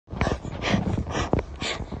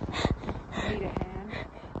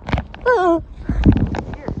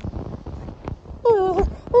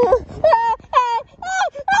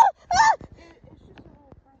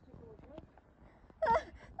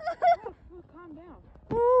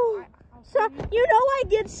So, you know I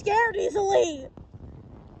get scared easily. You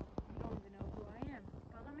don't even know who I am.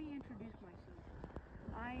 But let me introduce myself.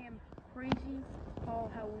 I am Crazy Fall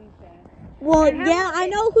Halloween fan. Well, yeah, I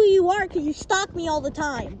know who you are because you stalk me all the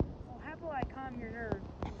time. Well, how about I calm your nerves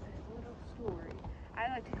with this little story? I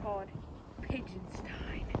like to call it Pigeon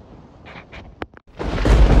stein.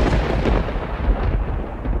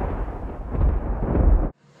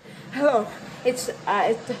 Hello, it's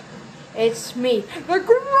me, the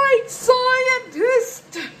great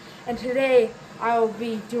scientist, and today I will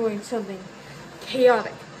be doing something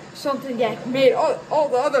chaotic, something that made all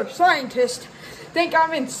the other scientists think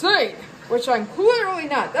I'm insane, which I'm clearly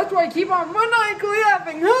not. That's why I keep on maniacally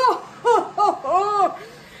laughing.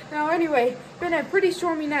 Now anyway, been a pretty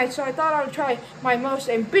stormy night, so I thought I would try my most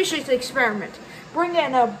ambitious experiment. Bring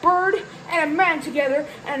in a bird and a man together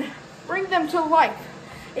and bring them to life.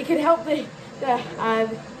 It could help it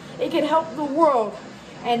could help the world,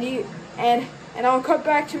 and I'll cut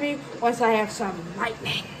back to me once I have some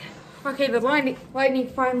lightning. Okay, the lightning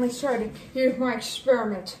finally started. Here's my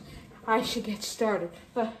experiment. I should get started.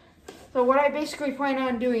 So what I basically plan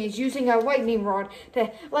on doing is using a lightning rod to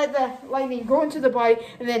let the lightning go into the body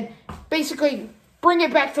and then basically bring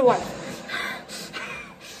it back to life.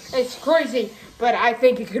 It's crazy, but I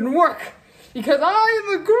think it can work. Because I am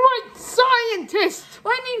a great scientist!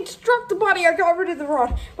 Lightning struck the body, I got rid of the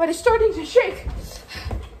rod, but it's starting to shake.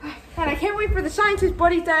 And I can't wait for the scientist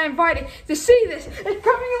buddies that I invited to see this. It's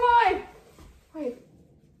coming alive! Wait.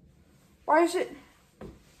 Why is it?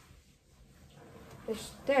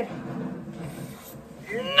 It's dead.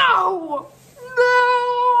 No!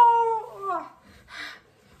 No!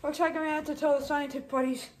 Looks like I'm gonna have to tell the scientist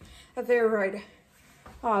buddies that they're right.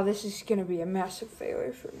 Oh, this is gonna be a massive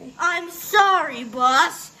failure for me. I'm sorry,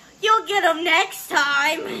 boss. You'll get them next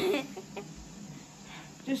time.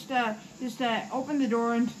 Just open the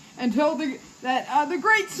door and tell that the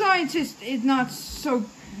great scientist is not so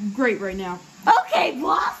great right now. Okay,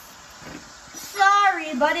 boss.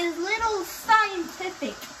 Sorry, but his little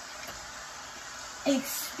scientific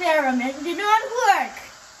experiment did not work.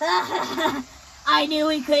 I knew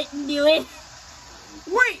he couldn't do it.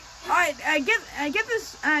 Wait.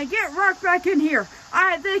 Get Rock back in here.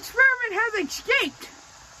 The experiment has escaped.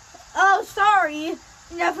 Oh, sorry.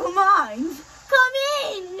 Never mind. Come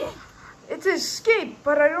in. It's escaped,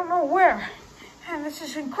 but I don't know where. And this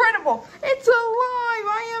is incredible. It's alive.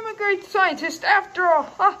 I am a great scientist after all.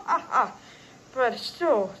 Ha ha ha. But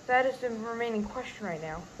still, that is the remaining question right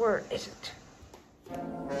now. Where is it?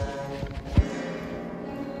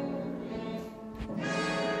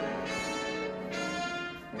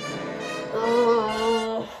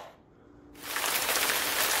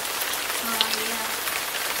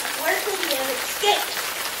 Where could he have escaped?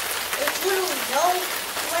 There's literally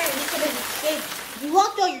nowhere he could have escaped. You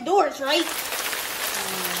locked all your doors, right?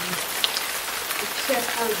 Except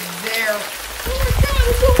for there. Oh my god,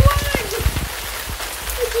 it's alive!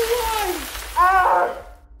 It's alive!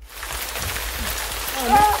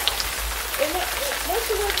 It must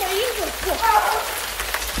have worked by you before.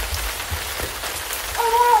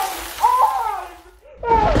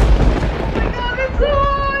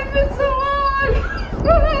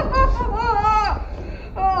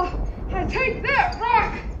 Take that,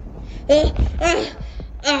 Rock!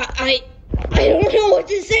 I don't know what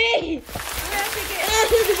to say. We have to get,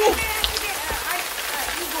 he's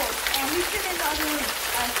sitting in the other room.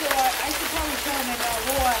 So I should probably tell him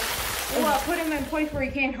and we'll put him in a place where he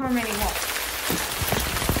can't harm anyone.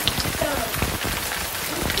 So,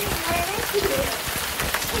 this thing ran into him.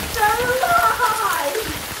 It's alive!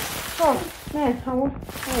 Oh, man, I want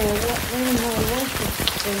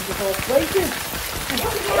things to go places. Oh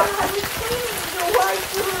yeah, I was cleaning the white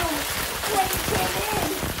room when he came in.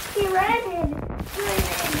 He ran in,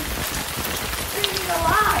 screaming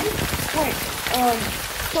alive. Wait,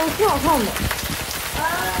 so it's not harmless.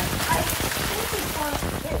 I think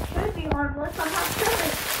it should be harmless. I'm not sure.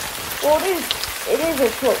 Well, it is a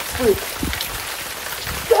short freak.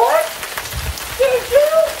 George? Did you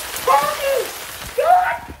tell me?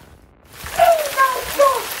 George? Please don't,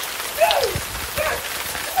 George! Please! Just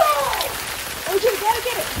no! Okay, gotta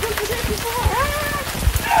get it.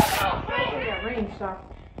 That range stuff,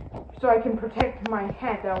 so I can protect my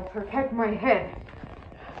head. That'll protect my head.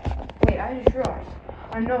 Wait, I just realized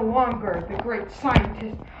I'm no longer the great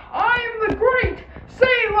scientist. I am the great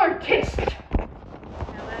sailor-tist. Now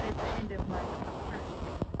that is the end of my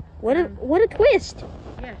question. What a twist!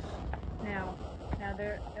 Yes. Now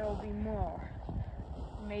there will be more.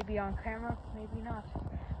 Maybe on camera, maybe not.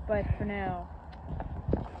 But for now,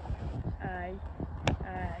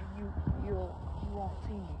 you won't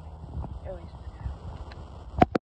see me, at least.